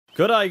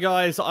G'day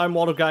guys, I'm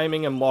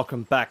WattleGaming and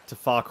welcome back to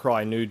Far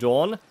Cry New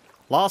Dawn.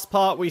 Last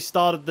part we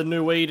started the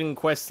New Eden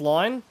quest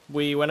line.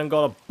 We went and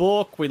got a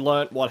book, we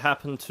learnt what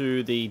happened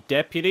to the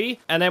deputy,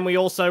 and then we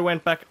also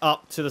went back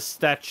up to the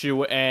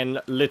statue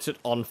and lit it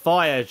on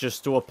fire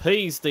just to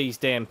appease these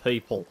damn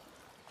people.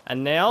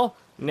 And now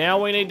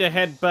we need to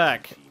head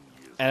back,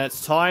 and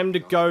it's time to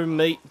go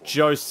meet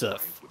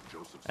Joseph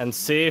and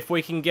see if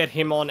we can get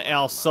him on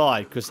our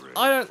side, because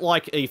I don't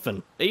like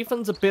Ethan.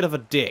 Ethan's a bit of a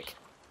dick.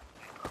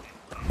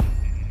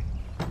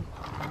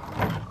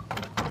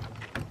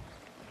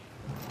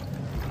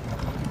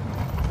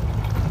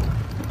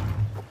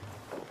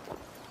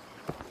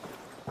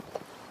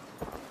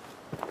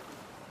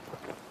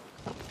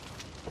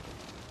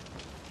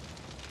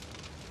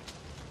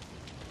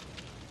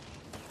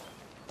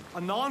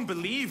 A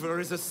non-believer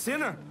is a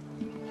sinner.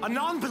 A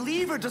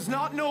non-believer does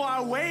not know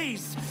our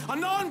ways. A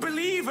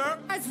non-believer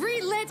has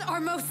relit our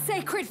most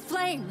sacred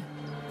flame.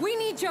 We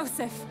need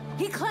Joseph.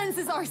 He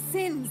cleanses our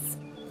sins.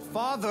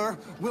 Father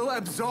will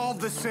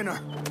absolve the sinner.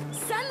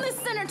 Send the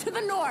sinner to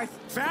the north.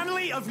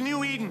 Family of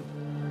New Eden,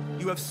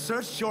 you have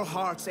searched your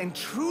hearts and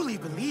truly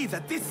believe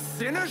that this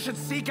sinner should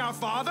seek our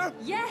Father?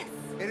 Yes.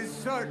 It is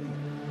certain.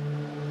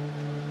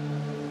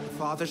 The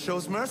Father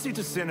shows mercy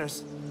to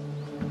sinners.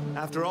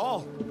 After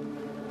all,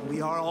 we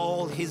are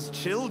all his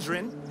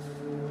children.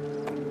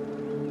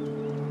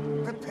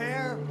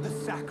 Prepare the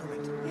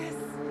sacrament. Yes.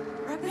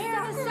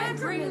 Prepare the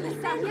sacrament.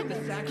 The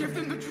sacrament. Give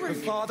them the drink.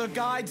 The Father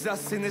guides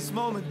us in this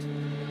moment.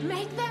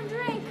 Make them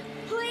drink,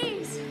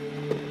 please.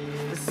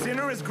 The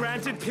sinner is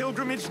granted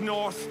pilgrimage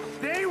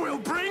north. They will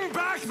bring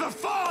back the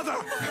Father.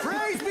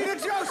 Praise be to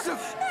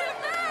Joseph.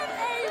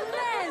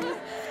 Amen.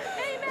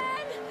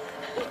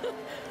 Amen.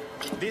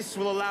 This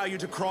will allow you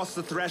to cross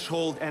the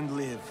threshold and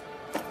live.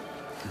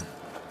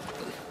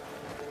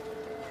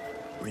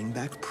 Bring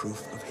back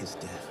proof of his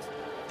death.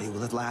 They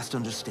will at last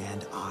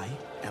understand I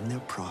am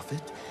their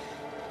prophet,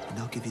 and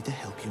I'll give you the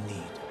help you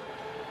need.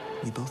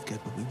 We both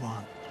get what we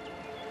want.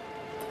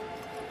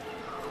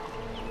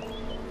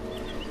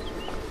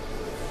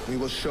 We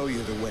will show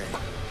you the way.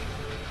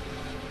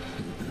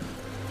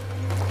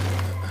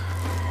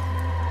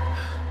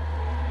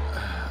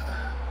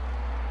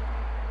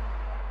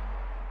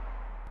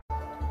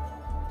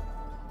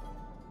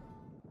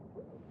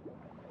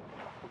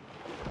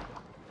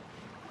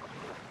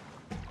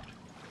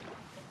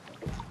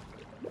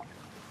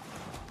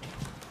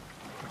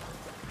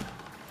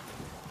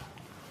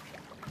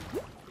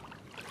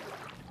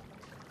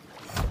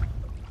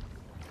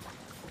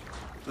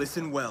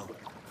 Listen well.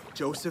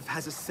 Joseph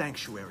has a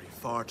sanctuary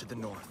far to the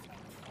north.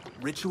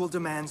 Ritual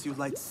demands you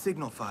light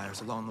signal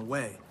fires along the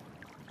way.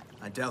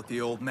 I doubt the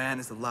old man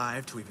is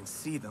alive to even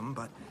see them,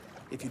 but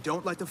if you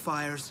don't light the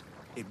fires,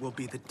 it will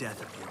be the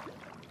death of you.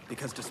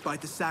 Because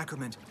despite the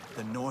sacrament,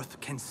 the north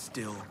can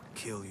still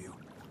kill you.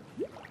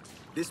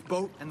 This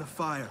boat and the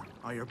fire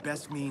are your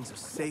best means of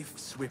safe,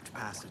 swift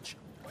passage.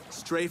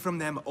 Stray from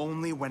them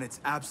only when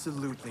it's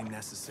absolutely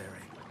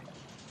necessary.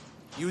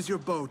 Use your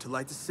bow to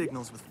light the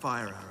signals with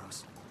fire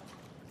arrows.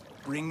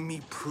 Bring me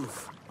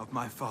proof of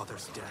my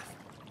father's death,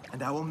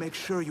 and I will make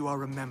sure you are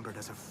remembered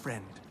as a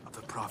friend of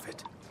the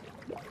prophet.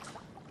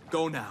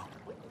 Go now,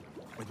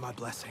 with my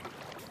blessing.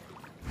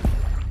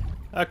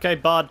 Okay,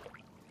 bud.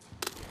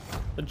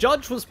 The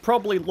judge was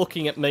probably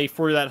looking at me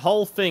through that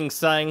whole thing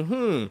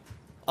saying,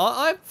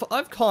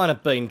 I've kind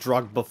of been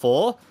drugged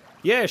before.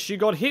 Yeah, she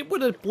got hit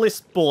with a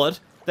bliss bullet,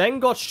 then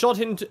got shot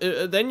into,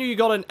 then you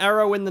got an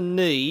arrow in the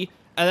knee,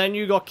 and then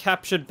you got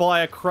captured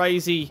by a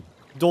crazy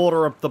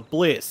daughter of the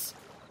bliss.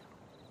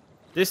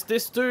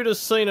 This dude has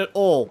seen it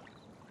all,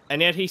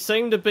 and yet he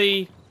seemed to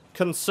be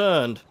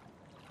concerned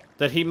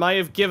that he may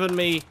have given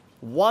me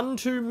one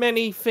too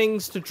many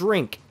things to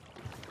drink.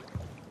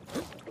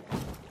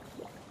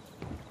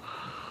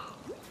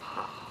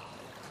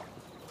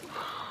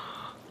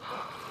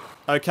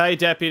 Okay,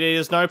 deputy,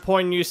 there's no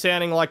point in you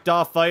sounding like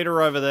Darth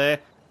Vader over there.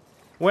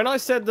 When I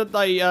said that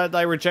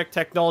they reject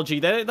technology,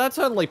 that's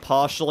only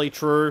partially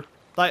true.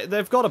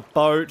 They've got a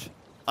boat.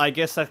 I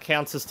guess that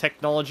counts as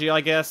technology,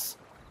 I guess.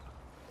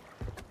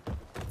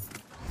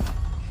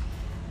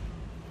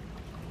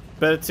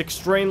 But it's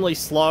extremely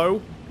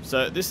slow,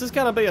 so this is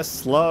going to be a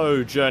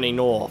slow journey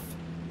north.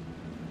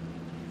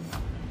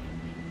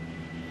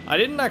 I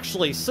didn't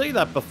actually see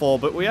that before,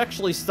 but we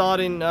actually start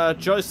in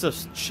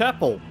Joseph's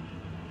chapel,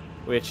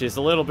 which is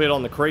a little bit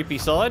on the creepy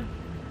side.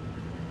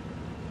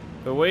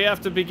 But we have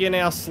to begin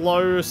our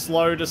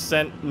slow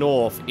descent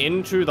north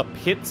into the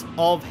pits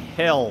of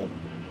hell.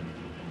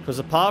 Because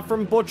apart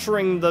from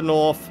butchering the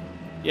north,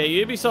 yeah,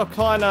 Ubisoft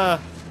kind of...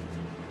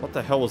 What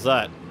the hell was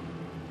that?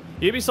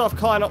 Ubisoft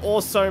kind of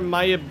also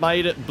may have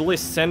made it Bliss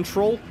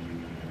Central.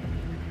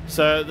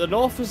 So the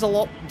north is a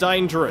lot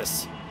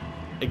dangerous.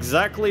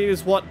 Exactly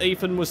as what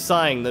Ethan was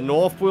saying. The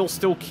north will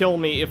still kill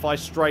me if I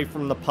stray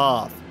from the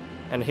path.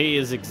 And he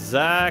is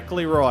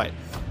exactly right.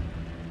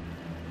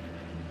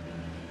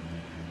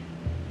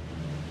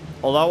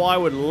 Although I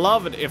would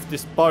love it if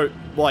this boat,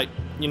 like,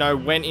 you know,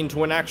 went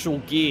into an actual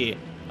gear.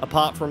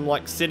 Apart from,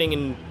 like, sitting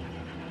in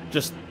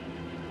just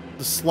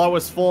the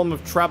slowest form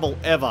of travel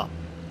ever.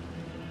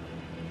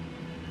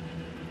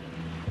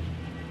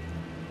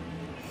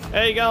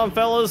 How you going,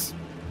 fellas?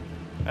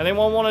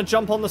 Anyone want to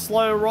jump on the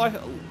slow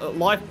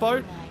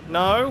lifeboat?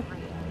 No?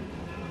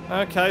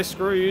 Okay,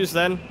 screw yous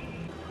then.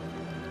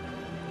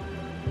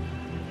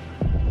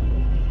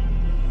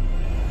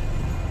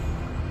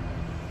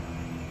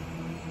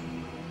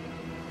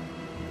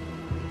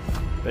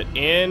 But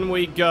in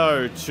we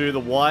go to the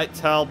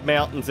White-tailed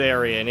Mountains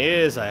area, and it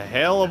is a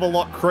hell of a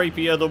lot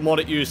creepier than what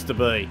it used to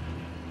be.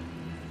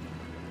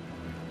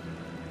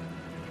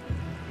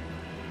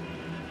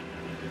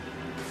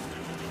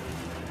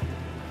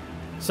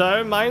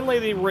 So, mainly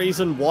the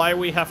reason why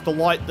we have to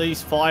light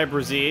these fire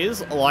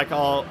braziers,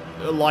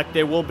 like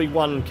there will be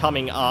one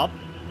coming up.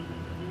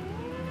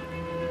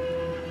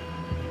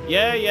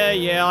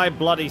 Yeah, I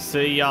bloody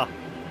see ya.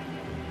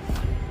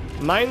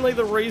 Mainly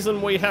the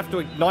reason we have to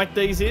ignite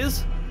these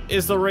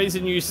is the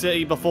reason you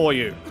see before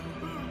you.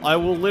 I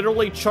will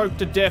literally choke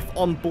to death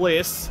on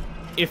bliss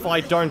if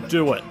I don't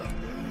do it.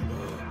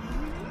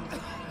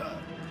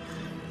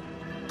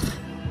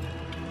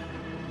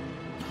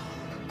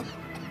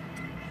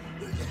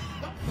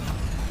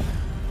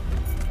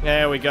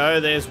 There we go,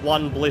 there's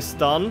one bliss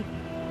done.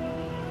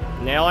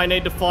 Now I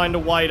need to find a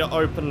way to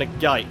open the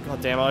gate.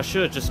 God damn it, I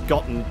should have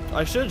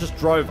just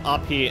drove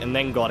up here and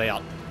then got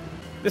out.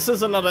 This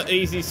is another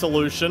easy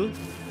solution.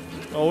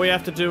 All we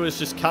have to do is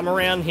just come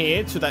around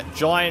here to that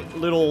giant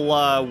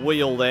little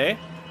wheel there.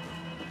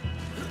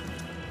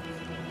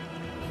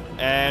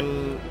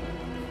 And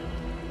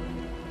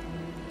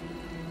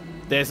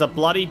there's a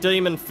bloody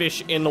demon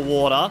fish in the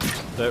water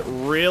that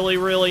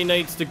really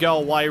needs to go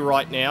away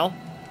right now.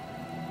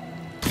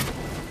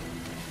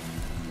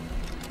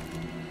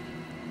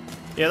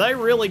 Yeah, they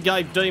really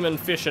gave demon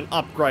fish an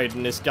upgrade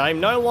in this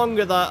game. No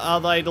longer are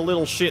they the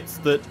little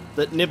shits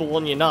that nibble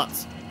on your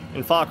nuts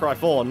in Far Cry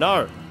 4.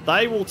 No,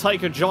 they will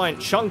take a giant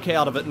chunk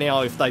out of it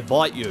now if they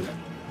bite you.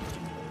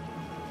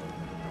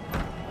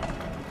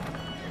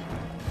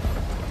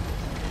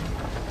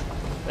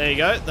 There you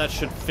go, that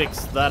should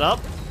fix that up.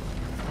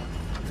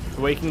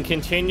 We can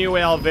continue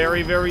our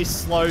very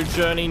slow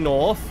journey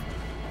north,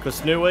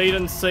 because New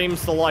Eden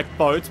seems to like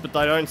boats, but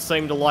they don't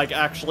seem to like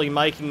actually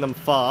making them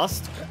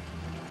fast.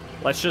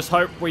 Let's just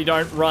hope we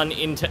don't run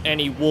into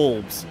any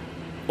wolves,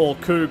 or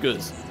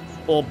cougars,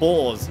 or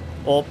boars,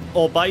 or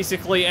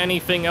basically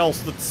anything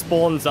else that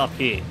spawns up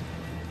here.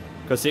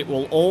 Because it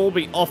will all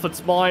be off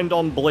its mind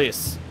on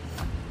bliss.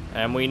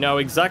 And we know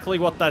exactly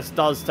what that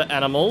does to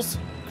animals,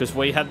 because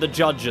we had the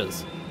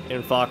judges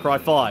in Far Cry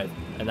 5,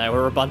 and they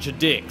were a bunch of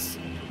dicks.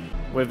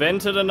 We've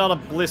entered another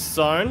bliss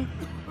zone,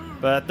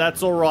 but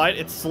that's alright.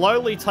 It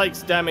slowly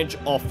takes damage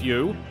off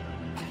you.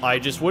 I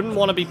just wouldn't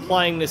want to be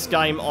playing this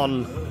game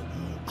on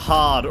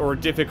hard or a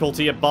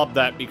difficulty above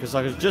that, because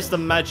I could just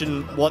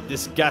imagine what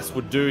this gas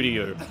would do to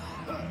you.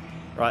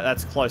 Right,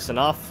 that's close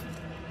enough.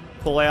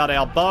 Pull out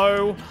our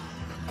bow.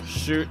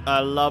 Shoot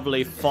a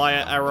lovely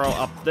fire arrow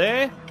up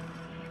there.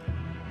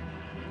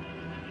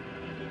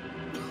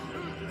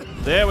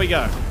 There we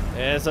go.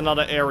 There's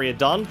another area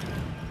done.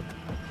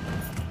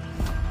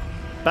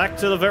 Back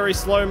to the very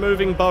slow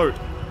moving boat.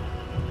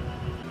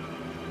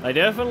 They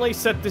definitely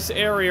set this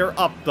area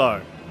up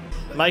though,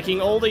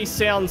 making all these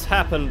sounds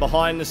happen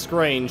behind the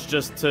screens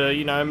just to,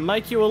 you know,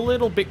 make you a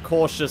little bit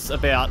cautious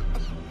about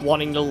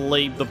wanting to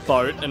leave the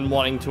boat and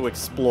wanting to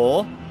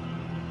explore.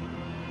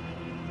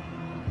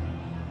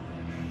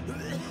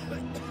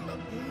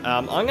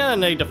 I'm gonna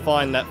need to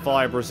find that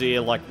fire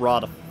brazier, like,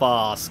 rather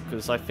fast,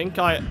 because I think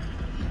either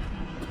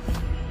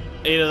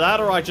that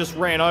or I just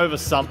ran over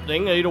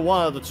something. Either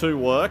one of the two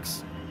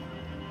works.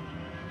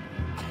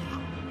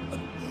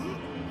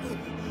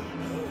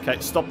 Okay,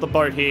 stop the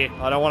boat here.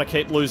 I don't want to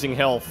keep losing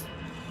health.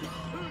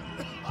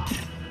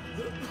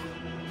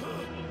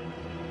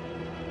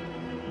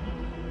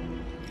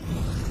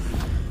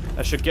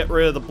 I should get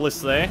rid of the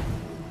bliss there.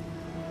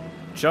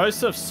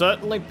 Joseph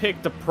certainly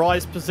picked a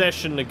prized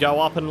possession to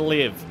go up and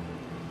live.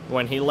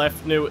 When he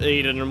left New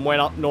Eden and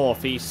went up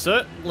north, he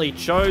certainly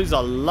chose a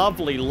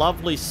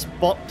lovely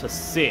spot to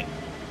sit.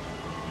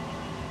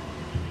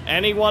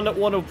 Anyone that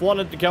would have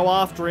wanted to go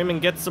after him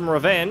and get some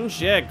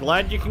revenge, yeah,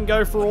 glad you can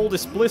go for all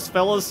this bliss,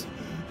 fellas.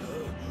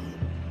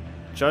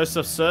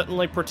 Joseph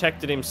certainly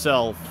protected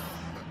himself.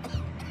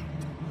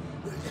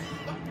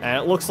 And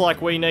it looks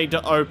like we need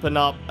to open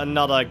up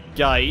another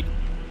gate.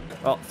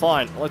 Oh,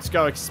 fine. Let's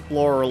go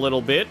explore a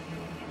little bit.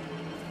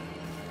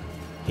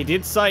 He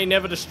did say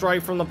never to stray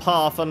from the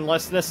path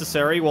unless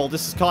necessary. Well,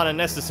 this is kind of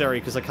necessary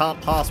because I can't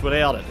pass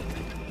without it.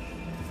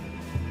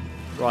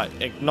 Right,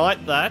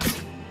 ignite that.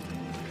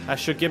 That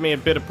should give me a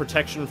bit of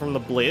protection from the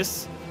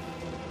bliss.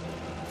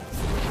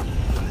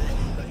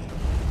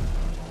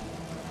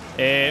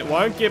 It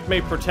won't give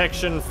me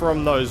protection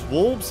from those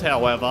wolves,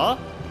 however,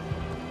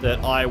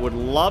 that I would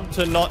love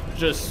to not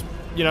just,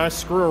 you know,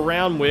 screw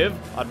around with.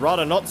 I'd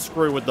rather not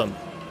screw with them.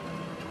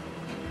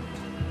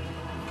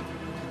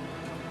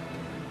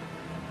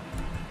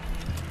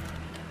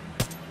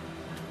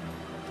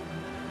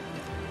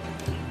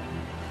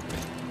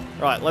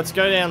 Right, let's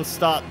go down and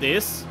start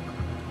this.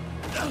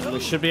 We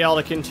should be able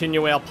to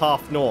continue our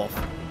path north.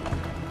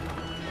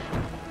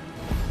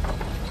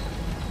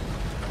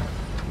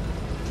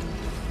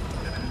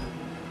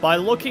 By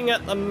looking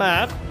at the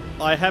map,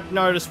 I have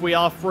noticed we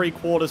are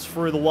 3/4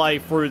 through the way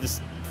through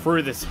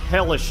this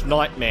hellish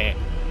nightmare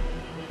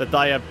that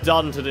they have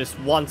done to this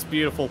once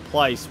beautiful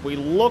place. We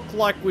look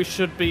like we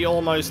should be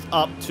almost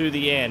up to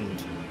the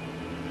end.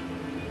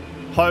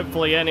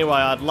 Hopefully, anyway.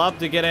 I'd love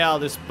to get out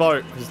of this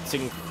boat because it's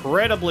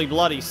incredibly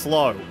bloody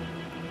slow.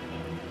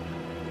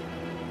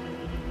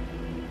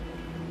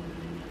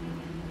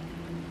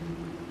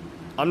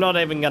 I'm not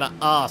even going to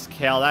ask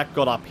how that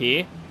got up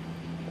here.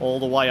 All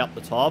the way up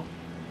the top.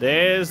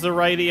 There's the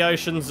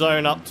radiation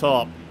zone up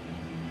top.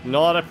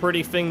 Not a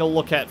pretty thing to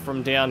look at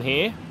from down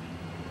here.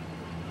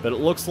 But it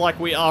looks like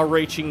we are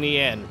reaching the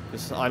end.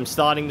 Because I'm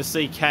starting to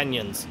see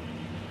canyons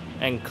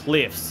and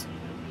cliffs.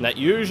 And that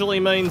usually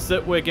means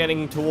that we're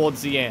getting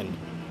towards the end.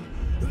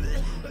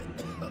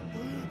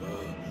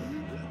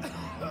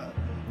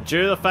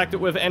 Due to the fact that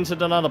we've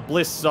entered another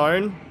bliss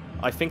zone,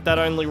 I think that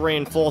only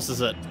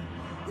reinforces it.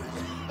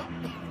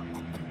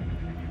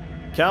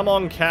 Come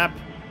on, Cap.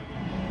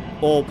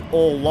 Or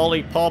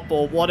Lollipop,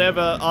 or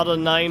whatever other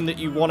name that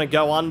you want to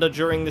go under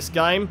during this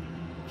game.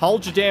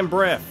 Hold your damn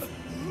breath.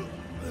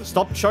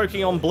 Stop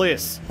choking on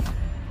bliss.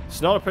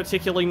 It's not a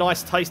particularly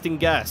nice tasting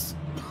gas.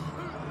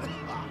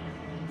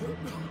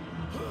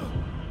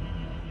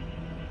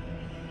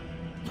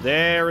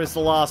 There is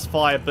the last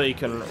fire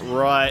beacon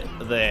right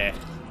there.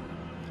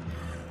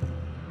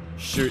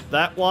 Shoot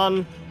that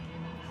one.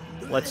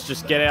 Let's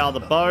just get out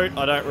of the boat.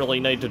 I don't really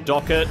need to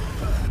dock it.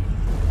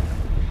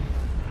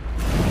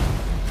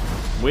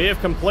 We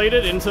have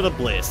completed into the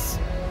bliss.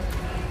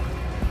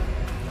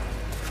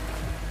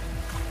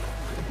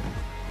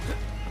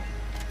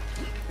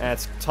 And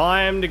it's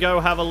time to go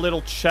have a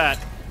little chat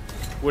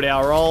with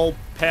our old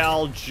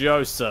pal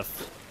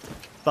Joseph.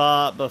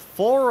 But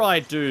before I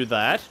do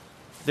that,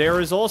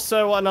 there is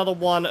also another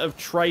one of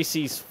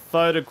Tracy's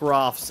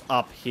photographs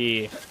up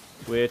here,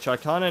 which I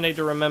kind of need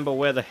to remember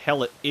where the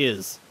hell it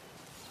is.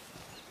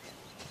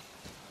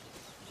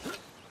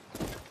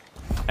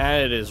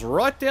 And it is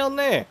right down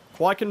there,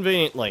 quite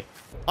conveniently.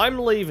 I'm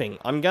leaving.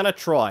 I'm gonna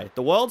try.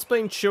 The world's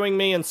been chewing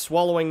me and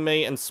swallowing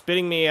me and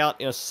spitting me out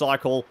in a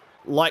cycle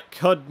like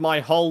cud my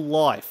whole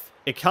life.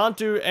 It can't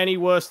do any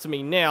worse to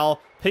me now.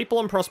 People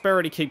in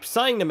prosperity keep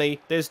saying to me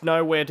there's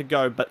nowhere to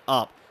go but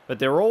up. But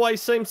there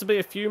always seems to be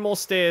a few more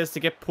stairs to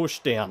get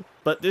pushed down.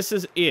 But this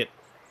is it.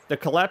 The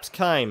collapse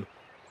came.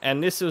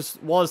 And this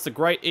was the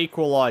great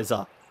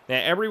equalizer.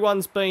 Now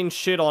everyone's been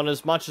shit on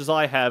as much as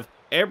I have.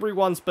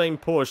 Everyone's been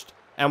pushed.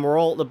 And we're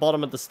all at the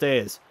bottom of the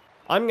stairs.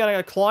 I'm going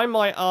to climb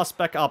my ass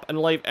back up and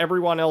leave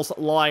everyone else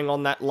lying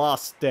on that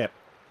last step.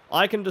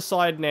 I can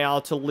decide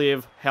now to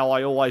live how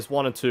I always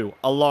wanted to.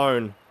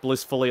 Alone.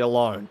 Blissfully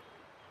alone.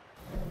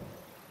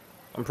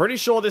 I'm pretty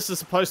sure this is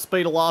supposed to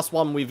be the last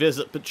one we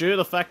visit, but due to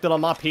the fact that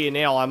I'm up here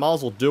now, I might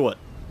as well do it.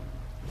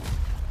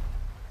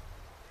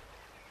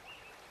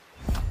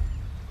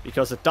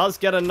 Because it does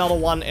get another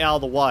one out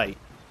of the way.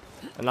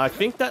 And I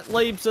think that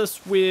leaves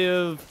us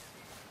with...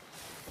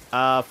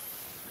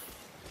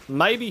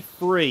 maybe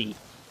 3.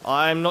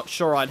 I'm not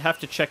sure. I'd have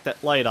to check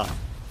that later.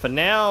 For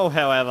now,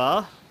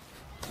 however,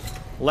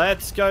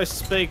 let's go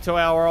speak to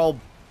our old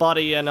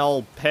buddy and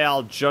old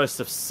pal,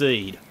 Joseph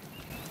Seed.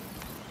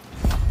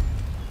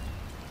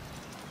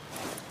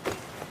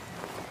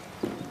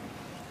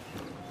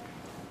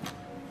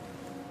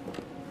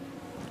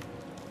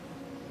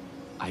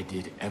 I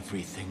did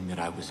everything that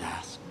I was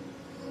asked.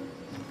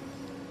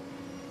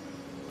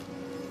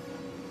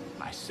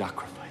 I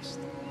sacrificed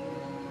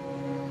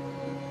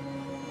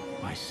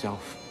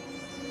myself,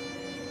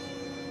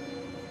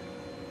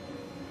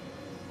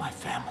 my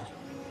family.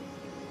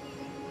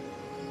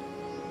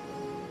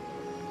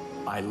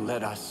 I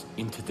led us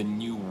into the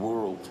new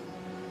world.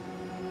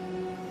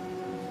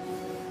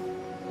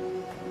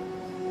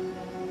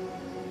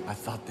 I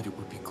thought that it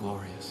would be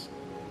glorious.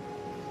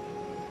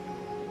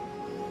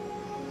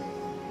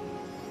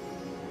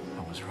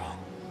 I was wrong.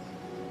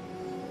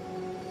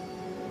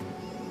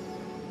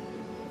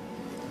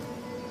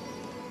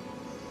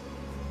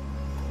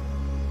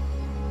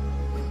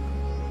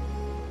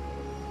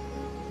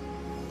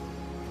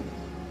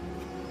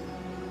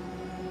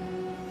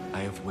 I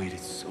have waited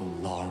so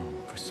long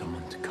for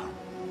someone to come.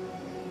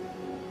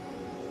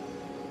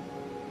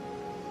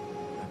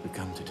 I've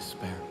begun to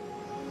despair.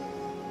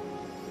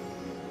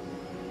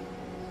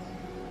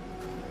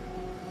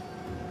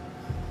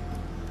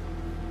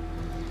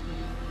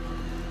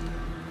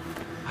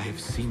 I have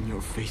seen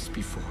your face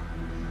before.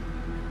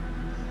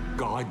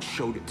 God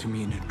showed it to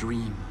me in a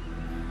dream.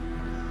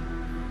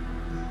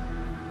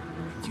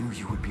 I knew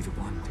you would be the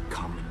one to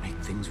come and make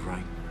things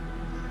right.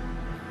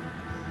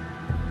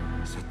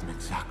 Set them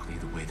exactly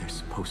the way they're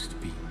supposed to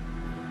be.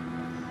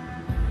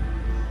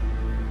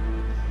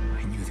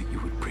 I knew that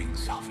you would bring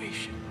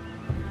salvation.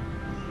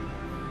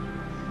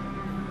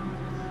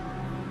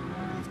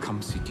 You've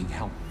come seeking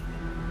help.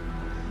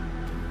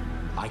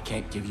 I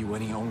can't give you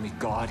any, only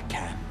God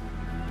can.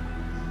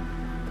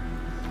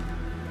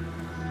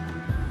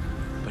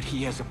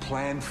 He has a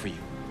plan for you.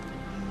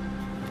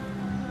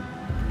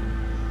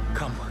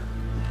 Come.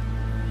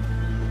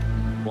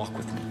 Walk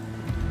with me.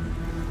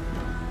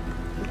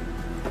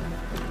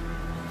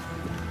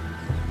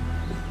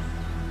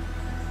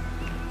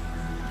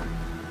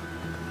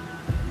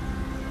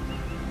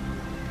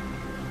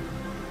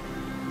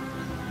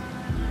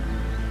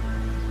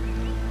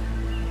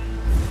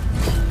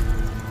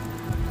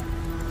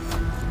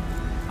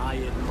 I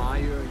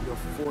admire your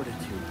fortitude.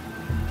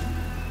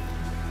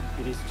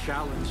 It is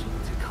challenging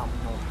to come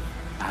north.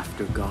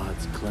 After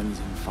God's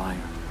cleansing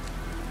fire,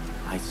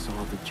 I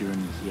saw the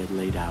journey he had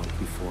laid out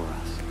before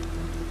us.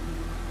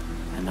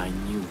 And I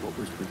knew what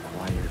was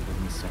required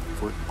when we set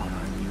foot on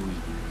our new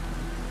Eden.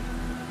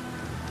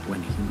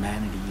 When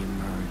humanity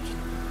emerged,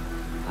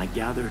 I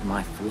gathered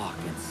my flock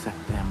and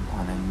set them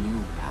on a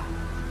new path.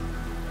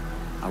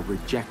 A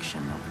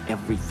rejection of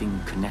everything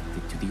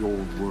connected to the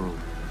old world.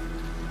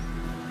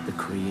 The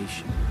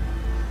creation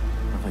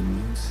of a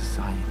new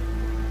society.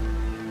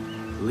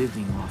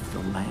 Living off the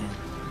land.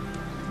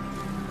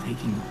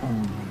 Taking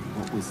only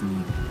what was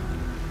needed.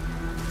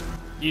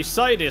 You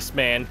say this,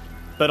 man,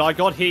 but I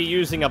got here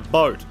using a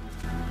boat.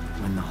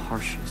 When the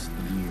harshest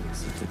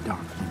years of the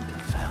dark winter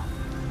fell,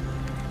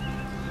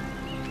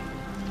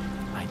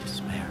 I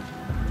despaired.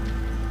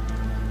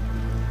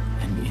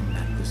 And in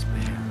that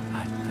despair,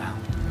 I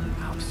found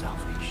our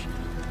salvation.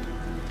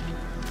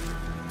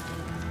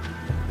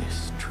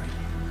 This tree.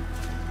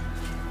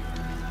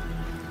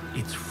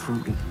 Its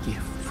fruit a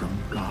gift from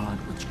God,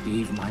 which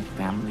gave my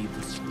family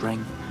the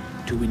strength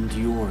to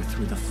endure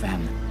through the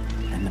famine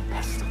and the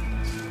pestilence.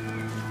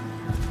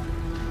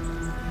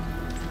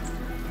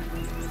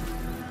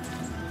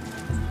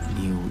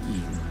 New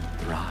Eden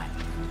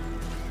thrived.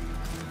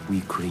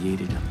 We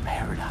created a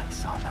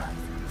paradise on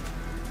earth.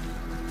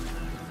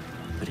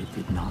 But it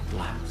did not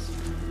last.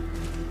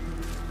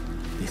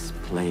 This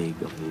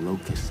plague of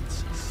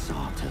locusts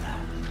saw to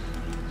that.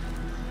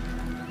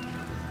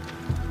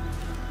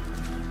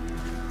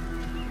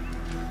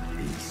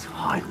 These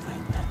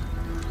highwaymen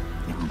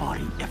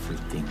embody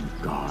everything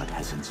God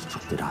has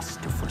instructed us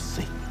to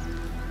forsake.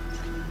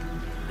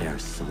 Their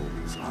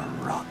souls are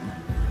rotten,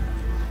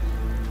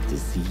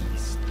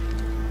 diseased.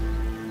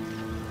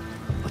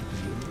 But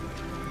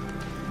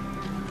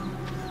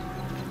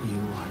you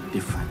are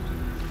different.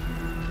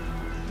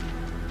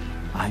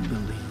 I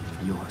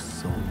believe your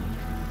soul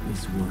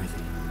is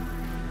worthy.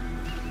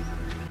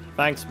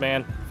 Thanks,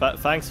 man.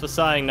 Thanks for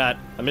saying that.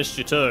 I missed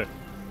you too.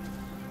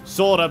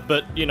 Sorta,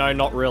 but, you know,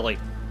 not really.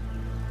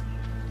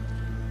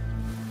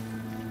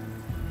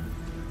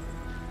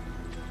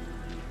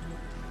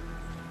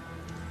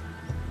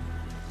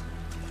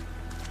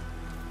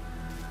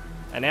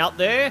 And out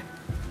there,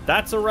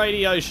 that's a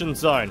radiation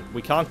zone.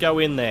 We can't go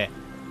in there.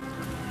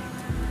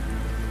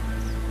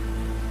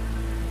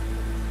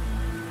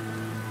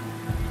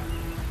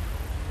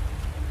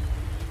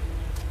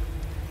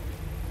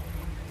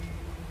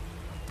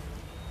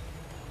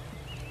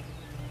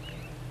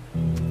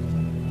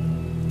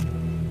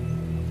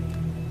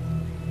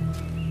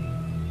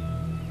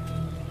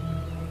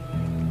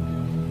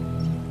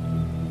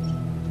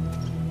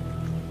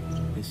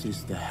 This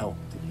is the help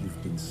that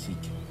you've been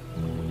seeking.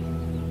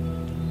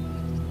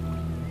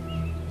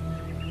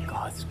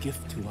 God's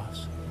gift to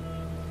us.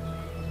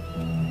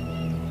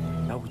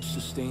 That which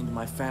sustained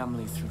my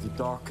family through the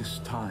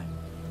darkest time.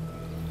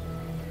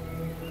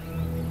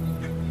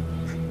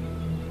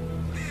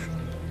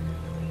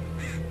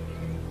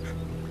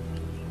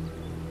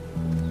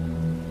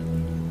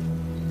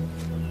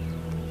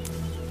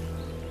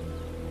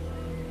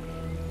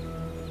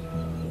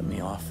 Let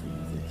me offer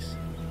you this.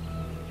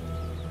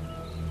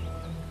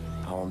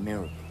 Our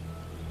miracle.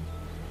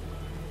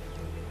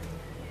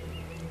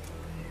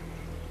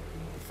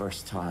 The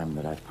first time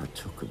that I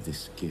partook of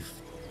this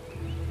gift,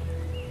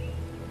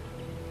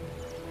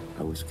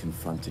 I was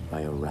confronted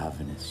by a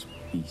ravenous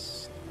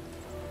beast.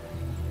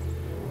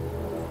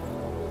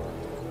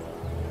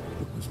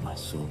 It was my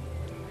soul.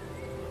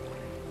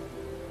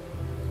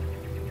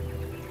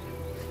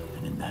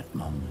 And in that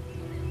moment,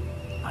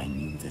 I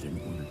knew that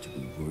in order to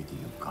be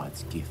worthy of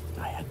God's gift,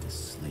 I had to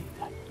slay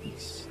that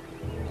beast.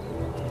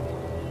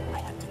 I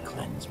had to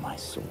cleanse my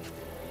soul.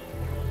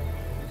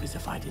 Because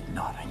if I did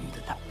not, I knew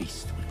that that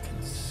beast would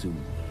consume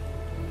me.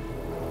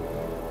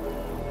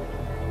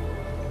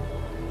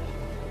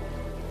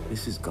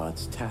 This is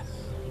God's test.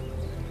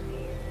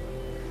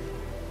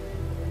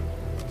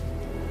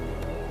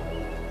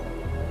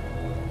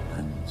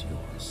 Cleanse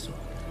your soul.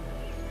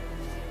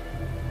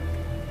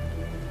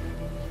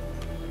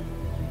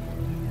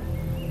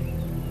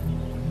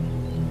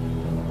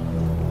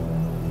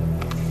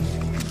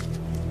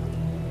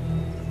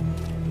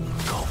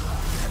 Go,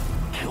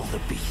 kill the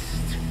beast.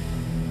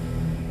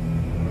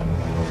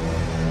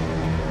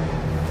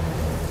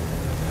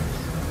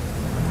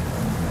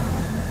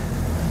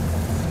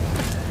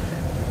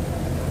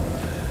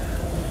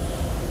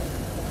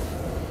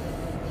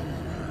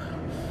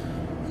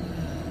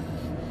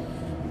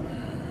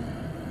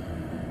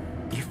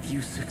 If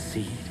you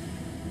succeed,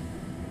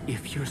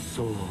 if your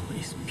soul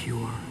is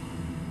pure,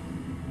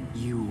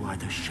 You are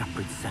the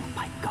shepherd sent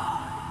by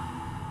God,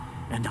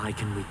 and I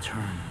can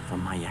return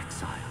from my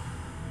exile.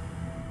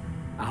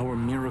 Our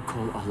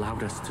miracle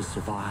allowed us to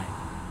survive,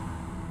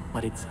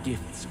 but its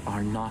gifts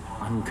are not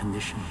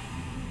unconditional.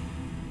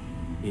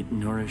 It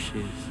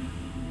nourishes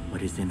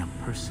what is in a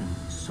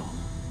person's soul.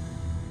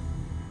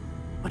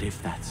 But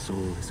if that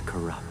soul is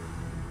corrupt,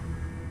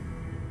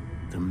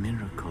 the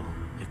miracle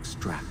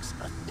extracts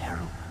a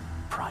terrible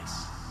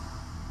price.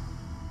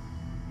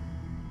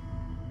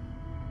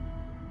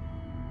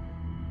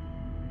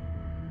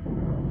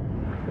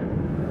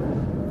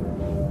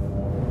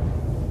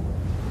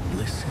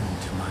 Listen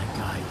to my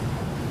guidance,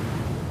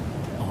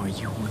 or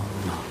you will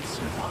not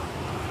survive.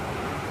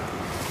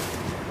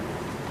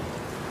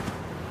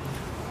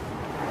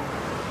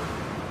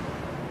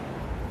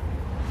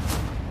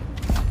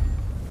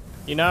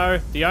 You know,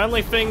 the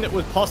only thing that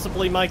would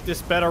possibly make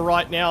this better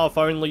right now if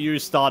only you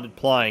started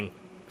playing.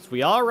 Because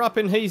we are up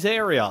in his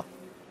area.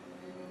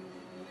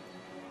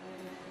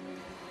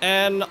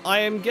 And I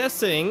am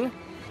guessing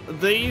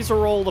these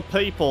are all the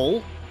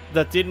people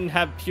that didn't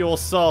have pure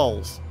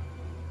souls.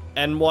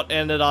 And what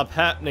ended up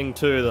happening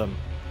to them.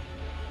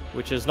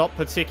 Which is not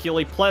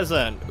particularly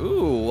pleasant.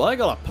 Ooh, I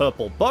got a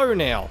purple bow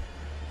now.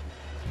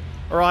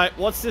 Alright,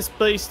 what's this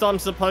beast I'm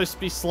supposed to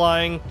be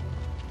slaying?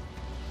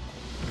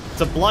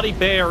 It's a bloody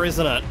bear,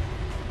 isn't it?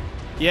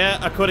 Yeah,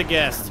 I could have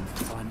guessed.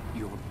 Confront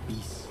your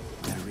beast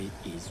where it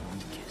is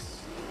weakest.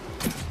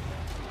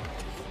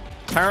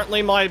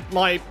 Apparently my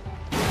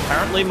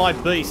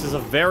beast is a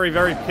very,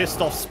 very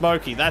pissed off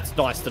Smokey. That's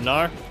nice to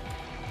know.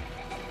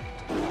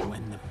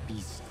 When the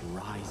beast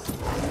rises,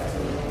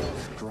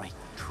 strike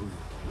true.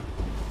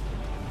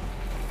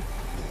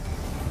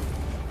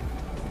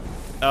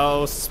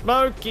 Oh,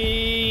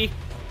 Smokey!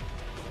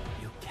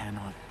 You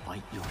cannot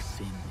fight your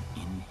sin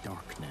in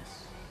darkness.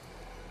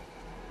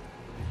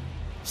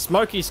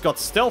 Smokey's got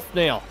stealth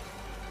now.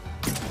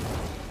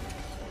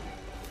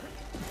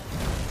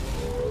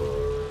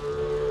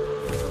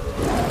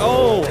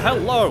 Oh,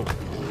 hello!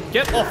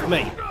 Get off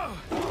me!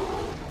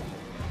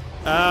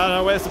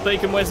 No, where's the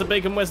beacon? Where's the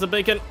beacon? Where's the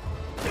beacon?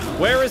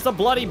 Where is the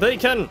bloody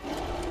beacon?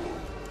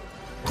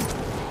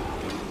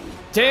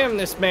 Damn,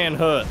 this man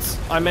hurts.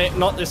 I mean,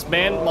 not this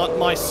man.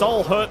 My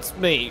soul hurts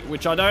me,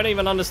 which I don't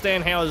even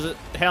understand how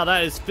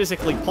that is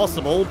physically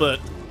possible, but...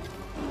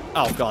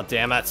 Oh, god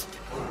damn it.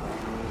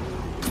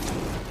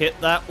 Hit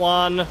that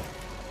one.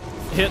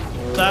 Hit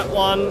that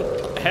one.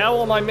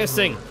 How am I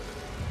missing?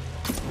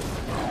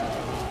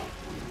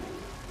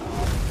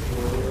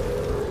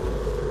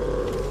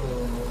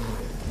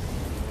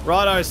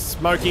 Righto,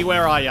 Smokey,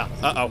 where are ya?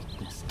 Uh-oh.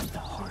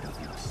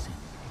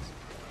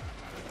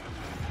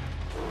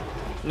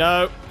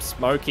 No,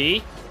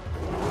 Smokey.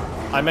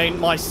 I mean,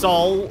 my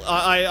soul.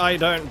 I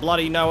don't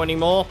bloody know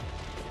anymore.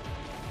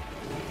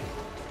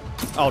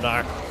 Oh,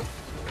 no.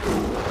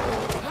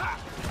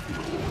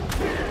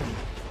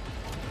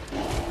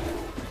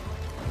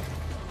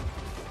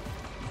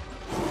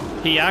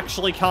 He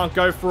actually can't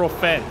go for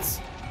offense.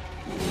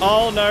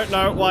 Oh, no,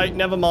 no, wait,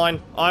 never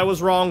mind. I was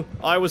wrong.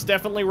 I was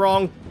definitely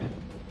wrong.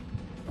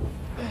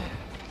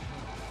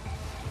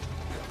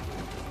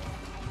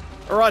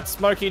 Alright,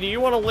 Smokey, do you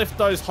want to lift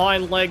those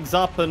hind legs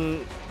up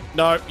and...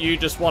 No, you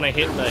just want to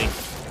hit me.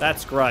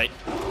 That's great.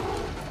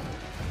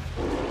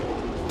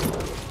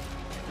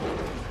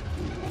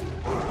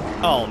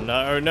 Oh,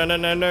 no, no, no,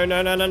 no, no,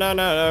 no, no, no, no,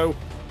 no.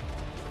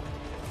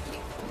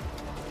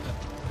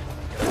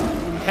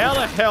 How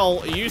the hell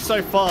are you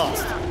so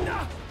fast?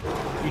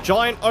 You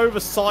giant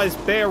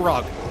oversized bear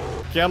rug.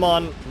 Come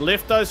on,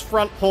 lift those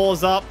front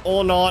paws up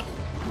or not.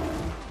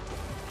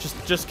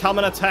 Just come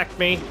and attack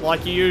me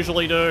like you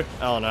usually do.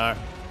 Oh no.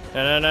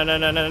 No, no, no,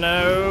 no, no, no,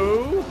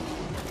 no.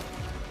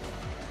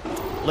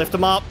 Lift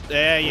them up.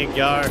 There you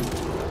go.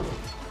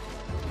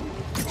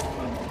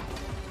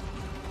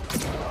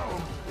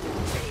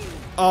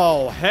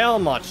 Oh, how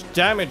much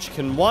damage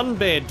can one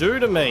bear do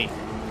to me?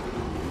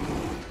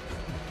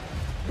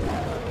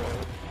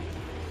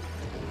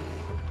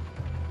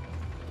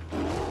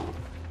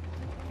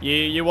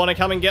 You want to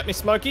come and get me,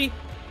 Smokey?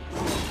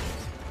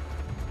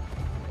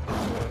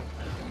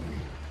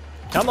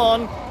 Come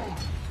on.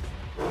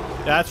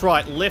 That's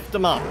right, lift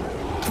them up.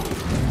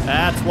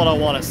 That's what I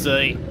want to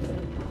see.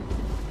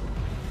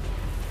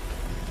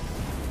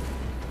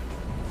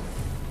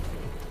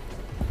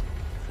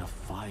 The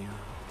fire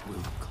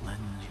will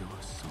cleanse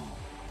your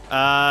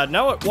soul.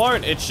 No it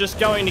won't. It's just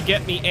going to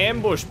get me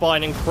ambushed by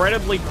an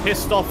incredibly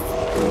pissed off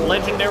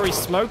legendary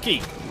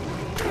Smokey.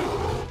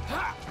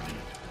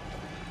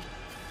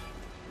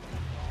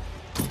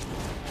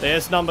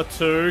 There's number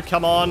 2.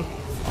 Come on.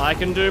 I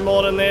can do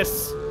more than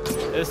this.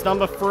 There's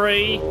number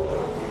 3.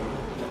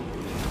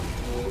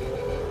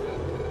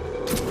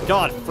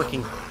 God,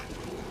 freaking...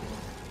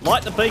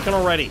 Light the beacon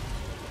already.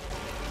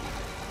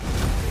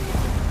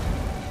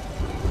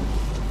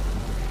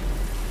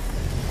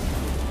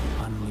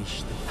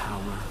 Unleash the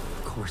power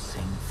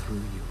coursing through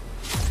you.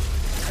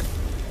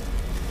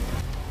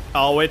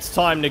 Oh, it's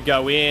time to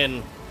go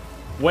in.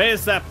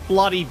 Where's that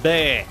bloody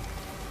bear?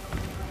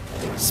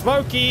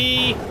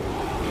 Smokey!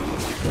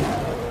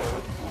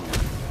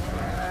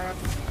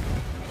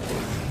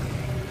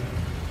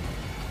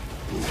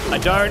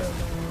 don't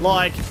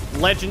like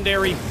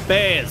legendary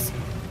bears.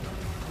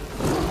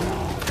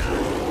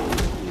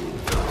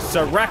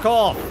 So rack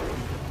off.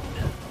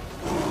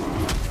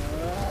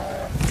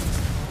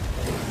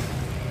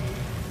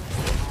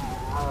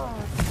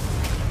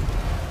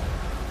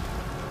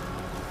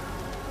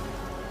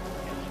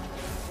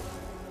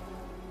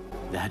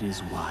 That is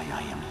why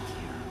I am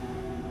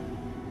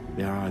here.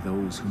 There are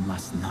those who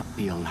must not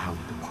be allowed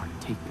to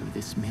partake of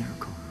this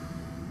miracle.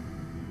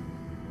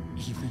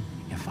 Even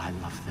if I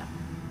love them.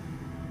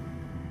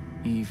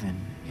 Even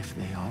if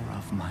they are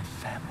of my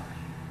family.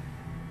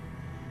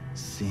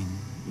 Sin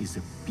is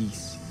a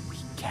beast we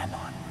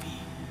cannot be.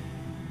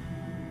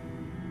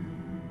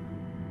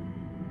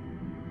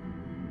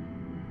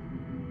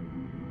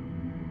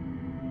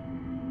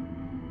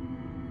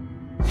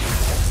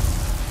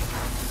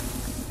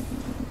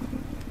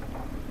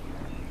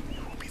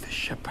 You will be the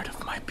shepherd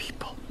of my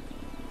people.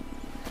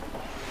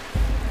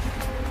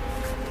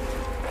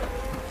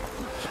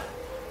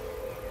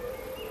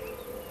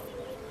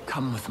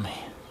 Come with me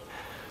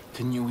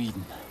to New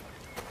Eden.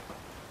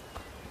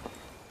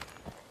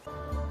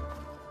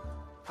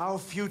 Our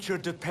future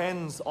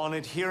depends on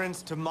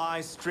adherence to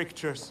my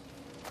strictures.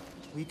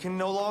 We can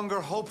no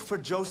longer hope for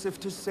Joseph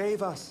to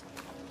save us.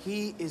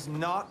 He is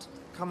not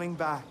coming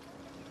back.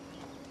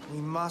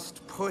 We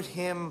must put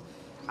him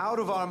out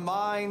of our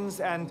minds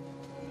and...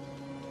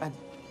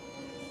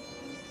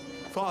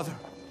 Father.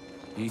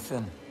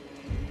 Ethan.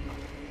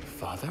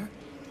 Father?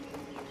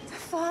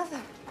 Father.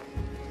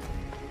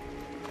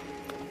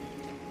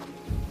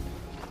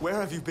 Where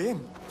have you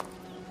been?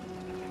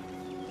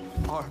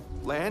 Our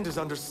land is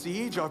under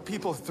siege, our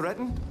people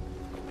threatened.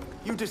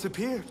 You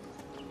disappeared.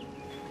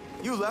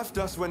 You left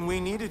us when we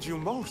needed you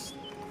most.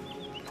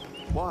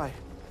 Why?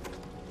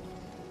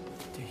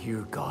 To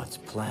hear God's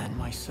plan,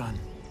 my son.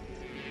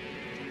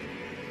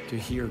 To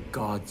hear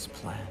God's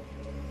plan.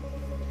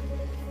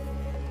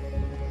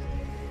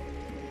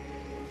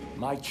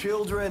 My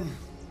children,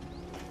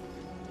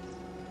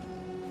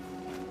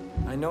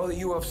 I know that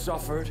you have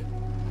suffered,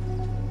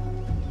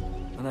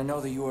 and I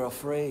know that you are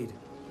afraid.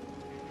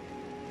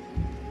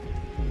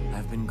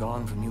 I've been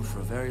gone from you for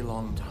a very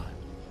long time.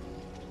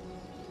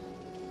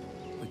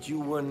 But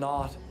you were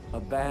not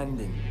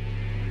abandoned.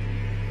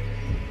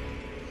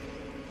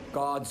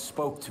 God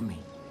spoke to me,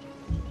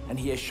 and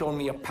He has shown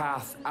me a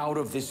path out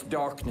of this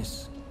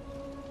darkness.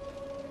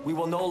 We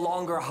will no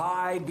longer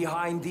hide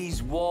behind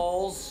these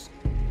walls.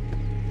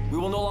 We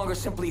will no longer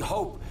simply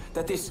hope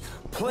that this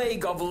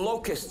plague of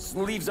locusts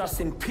leaves us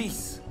in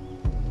peace.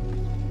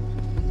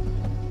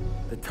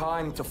 The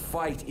time to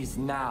fight is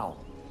now.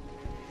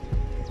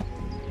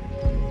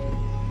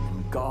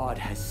 And God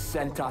has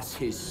sent us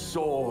His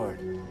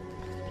sword.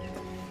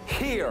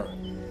 Here.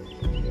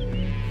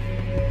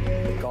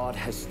 God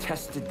has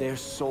tested their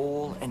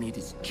soul, and it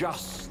is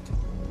just,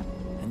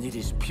 and it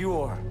is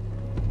pure.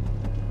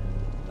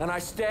 And I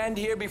stand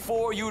here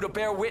before you to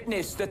bear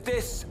witness that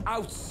this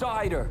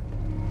outsider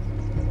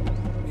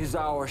is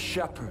our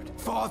shepherd.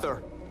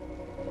 Father!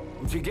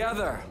 And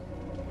together,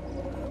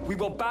 we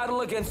will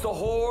battle against the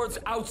hordes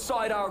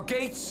outside our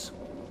gates.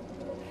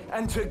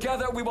 And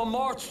together we will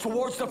march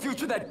towards the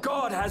future that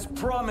God has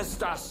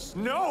promised us.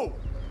 No!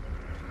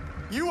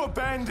 You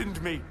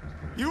abandoned me.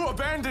 You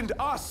abandoned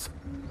us.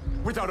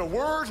 Without a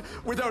word,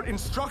 without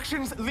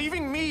instructions,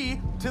 leaving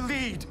me to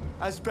lead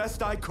as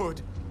best I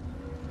could.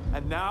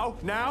 And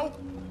now,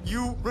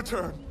 you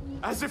return.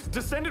 As if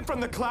descended from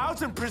the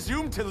clouds and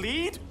presumed to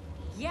lead?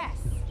 Yes.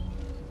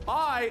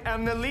 I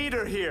am the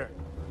leader here.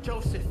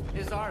 Joseph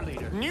is our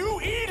leader. New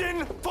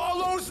Eden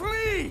follows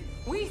me!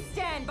 We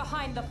stand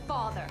behind the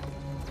Father.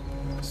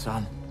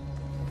 Son,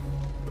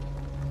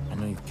 I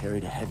know you've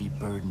carried a heavy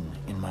burden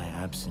in my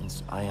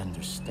absence. I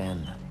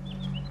understand that.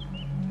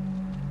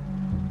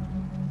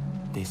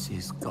 This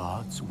is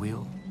God's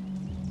will.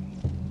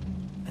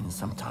 And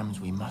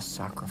sometimes we must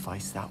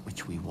sacrifice that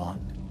which we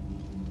want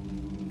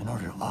in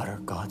order to honor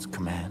God's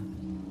command.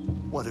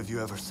 What have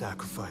you ever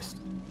sacrificed?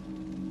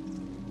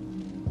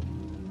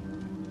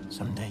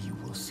 Someday you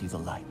will see the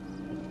light.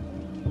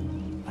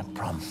 I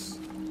promise.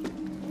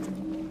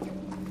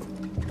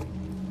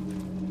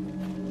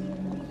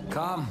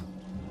 Come.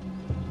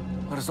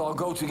 Let us all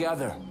go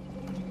together.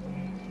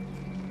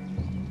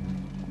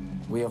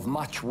 We have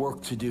much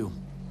work to do.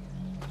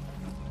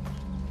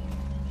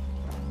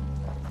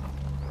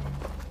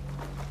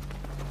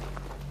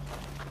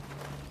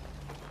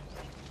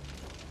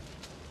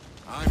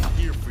 I'm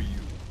here for you.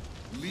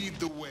 Lead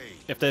the way.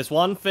 If there's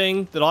one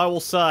thing that I will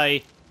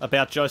say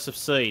about Joseph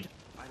Seed,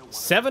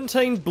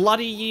 17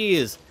 bloody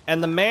years,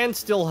 and the man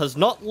still has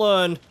not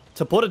learned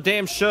to put a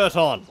damn shirt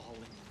on.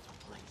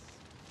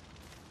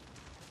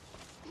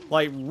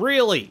 Like,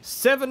 really?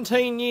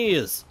 17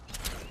 years.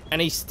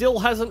 And he still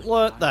hasn't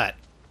learnt that.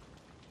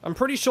 I'm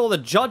pretty sure the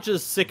judge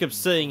is sick of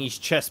seeing his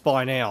chest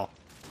by now.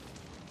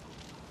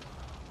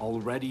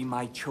 Already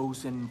my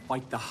chosen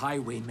fight the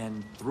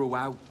Highwaymen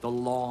throughout the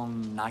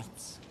long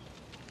nights.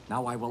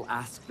 Now I will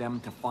ask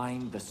them to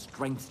find the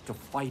strength to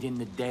fight in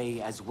the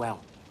day as well.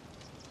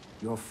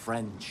 Your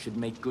friend should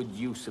make good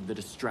use of the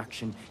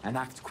distraction and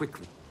act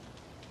quickly.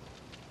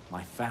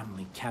 My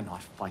family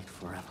cannot fight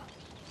forever.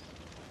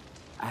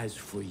 As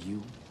for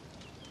you,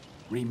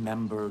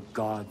 remember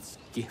God's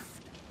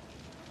gift.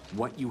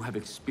 What you have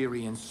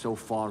experienced so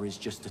far is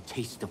just a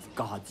taste of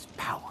God's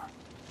power.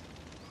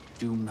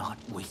 Do not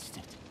waste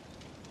it.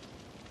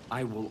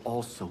 I will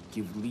also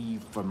give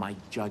leave for my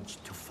judge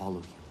to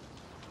follow you.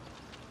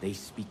 They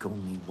speak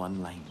only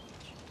one language,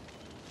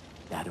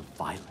 that of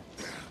violence.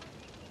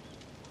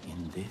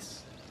 In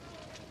this,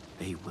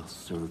 they will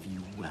serve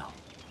you well.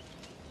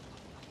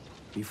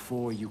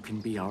 Before you can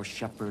be our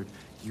shepherd,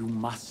 you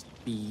must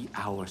be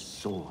our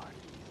sword.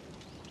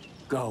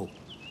 Go,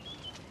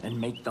 and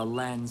make the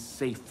land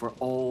safe for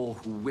all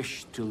who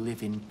wish to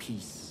live in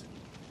peace.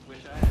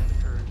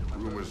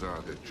 Rumors are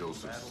that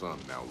Joseph's son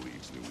now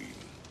leads New Eden.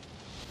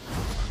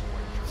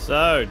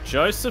 So,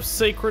 Joseph's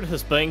secret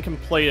has been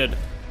completed.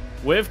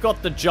 We've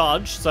got the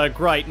judge, so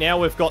great. Now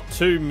we've got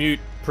two mute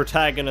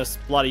protagonists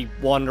bloody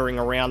wandering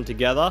around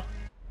together.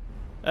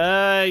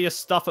 You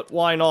stuff it,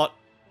 why not?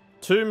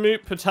 Two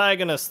mute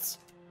protagonists.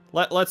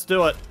 Let's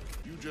do it.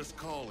 You just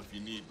call if you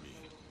need me.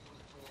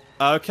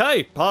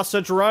 Okay,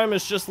 Pastor Jerome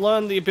has just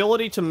learned the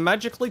ability to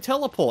magically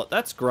teleport.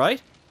 That's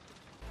great.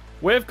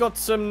 We've got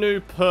some new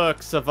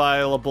perks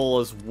available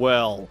as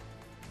well.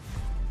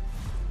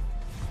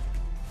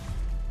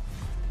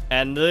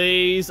 And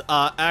these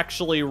are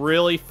actually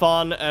really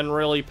fun and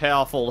really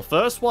powerful. The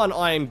first one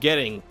I am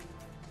getting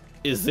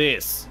is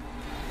this.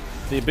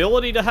 The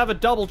ability to have a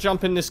double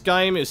jump in this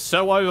game is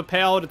so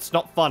overpowered it's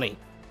not funny.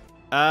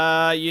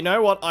 You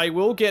know what? I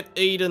will get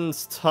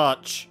Eden's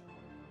Touch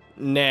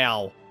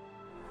now,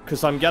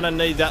 because I'm gonna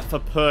need that for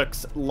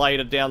perks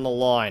later down the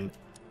line.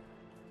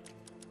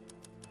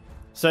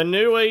 So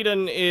New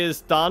Eden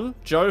is done.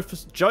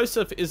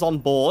 Joseph is on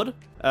board.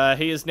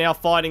 He is now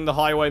fighting the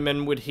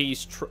Highwaymen with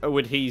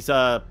his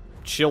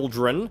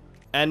children.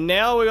 And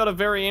now we got a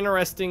very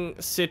interesting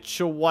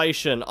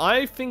situation.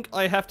 I think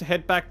I have to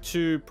head back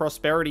to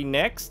Prosperity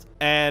next,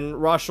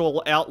 and Rush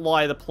will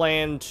outline the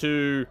plan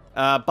to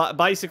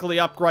basically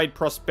upgrade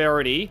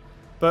Prosperity.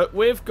 But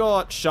we've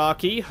got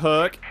Sharky,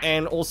 Herc,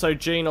 and also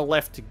Gina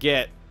left to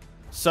get.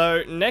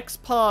 So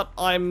next part,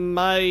 I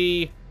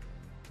may,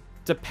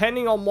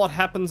 depending on what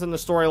happens in the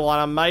storyline,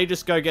 I may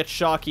just go get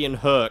Sharky and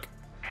Herc.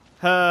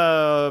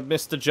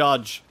 Mr.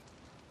 Judge.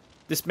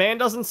 This man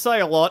doesn't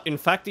say a lot. In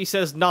fact, he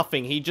says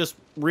nothing. He just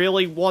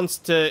really wants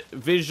to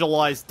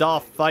visualize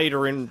Darth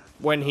Vader in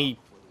when he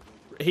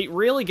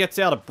really gets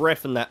out of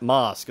breath in that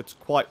mask. It's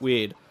quite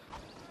weird.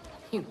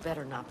 You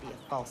better not be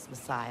a false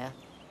messiah.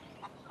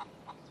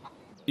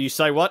 You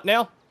say what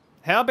now?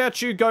 How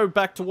about you go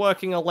back to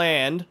working a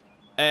land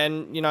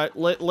and, you know,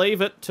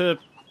 leave it to,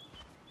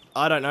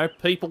 I don't know,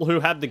 people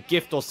who have the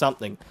gift or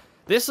something.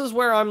 This is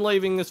where I'm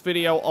leaving this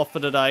video off for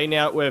today,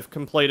 now that we've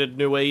completed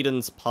New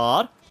Eden's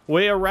part.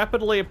 We are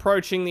rapidly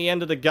approaching the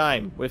end of the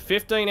game. We're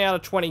 15 out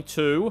of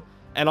 22,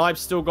 and I've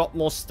still got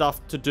more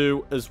stuff to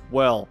do as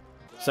well.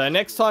 So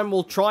next time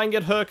we'll try and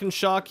get Herc and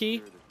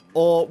Sharky,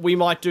 or we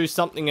might do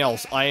something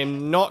else. I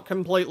am not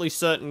completely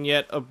certain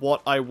yet of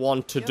what I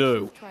want to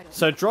do.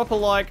 So drop a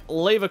like,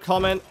 leave a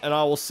comment, and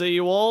I will see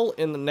you all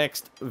in the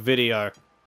next video.